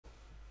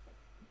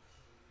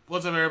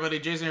What's up, everybody?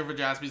 Jason here for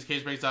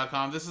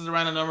JaspysCaseBreaks.com. This is a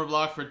random number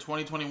block for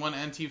 2021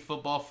 NT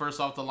Football.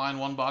 First off the line,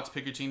 one box,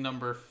 pick your team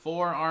number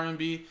 4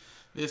 RNB.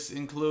 This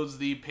includes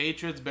the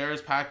Patriots,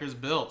 Bears, Packers,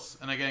 Bills.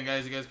 And again,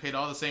 guys, you guys paid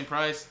all the same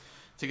price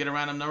to get a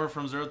random number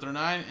from 0 through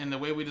 9. And the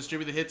way we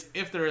distribute the hits,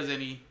 if there is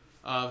any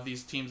of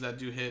these teams that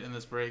do hit in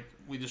this break,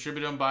 we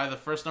distribute them by the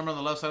first number on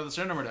the left side of the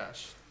serial number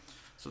dash.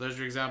 So there's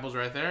your examples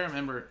right there.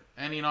 Remember,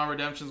 any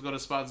non-redemptions go to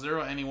spot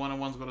 0, any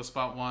one-on-ones go to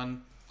spot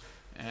 1.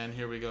 And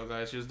here we go,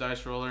 guys. Here's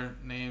dice roller,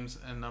 names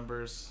and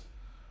numbers.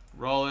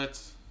 Roll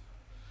it.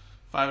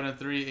 5 and a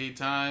 3, 8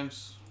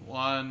 times.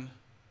 1,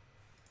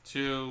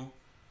 2,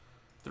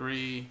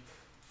 3,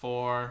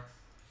 4,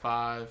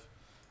 5,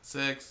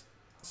 6,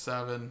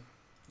 7,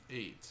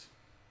 8.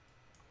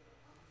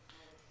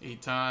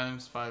 8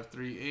 times. 5,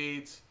 3,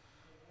 8.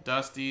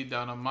 Dusty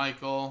down to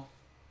Michael.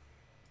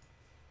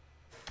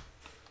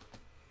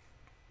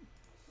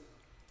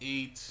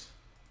 8.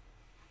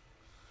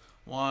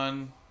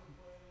 1,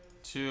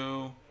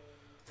 2,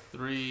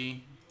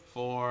 3,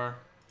 4,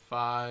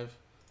 5,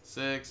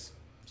 6,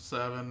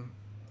 7,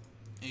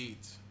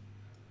 8.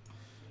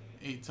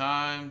 8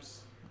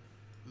 times.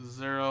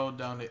 0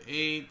 down to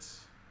 8.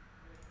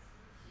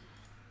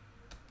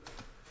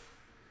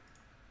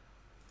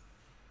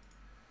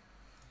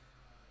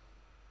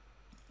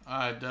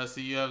 Alright,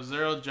 Dusty, you have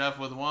 0. Jeff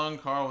with 1.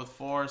 Carl with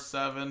 4,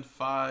 7,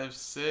 5,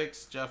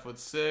 6. Jeff with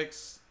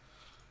 6.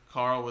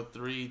 Carl with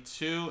 3,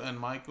 2. And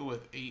Michael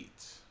with 8.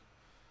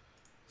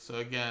 So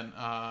again,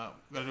 we're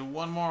going to do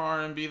one more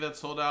RNB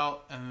that's sold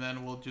out, and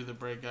then we'll do the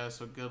break, guys.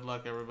 So good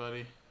luck,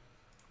 everybody.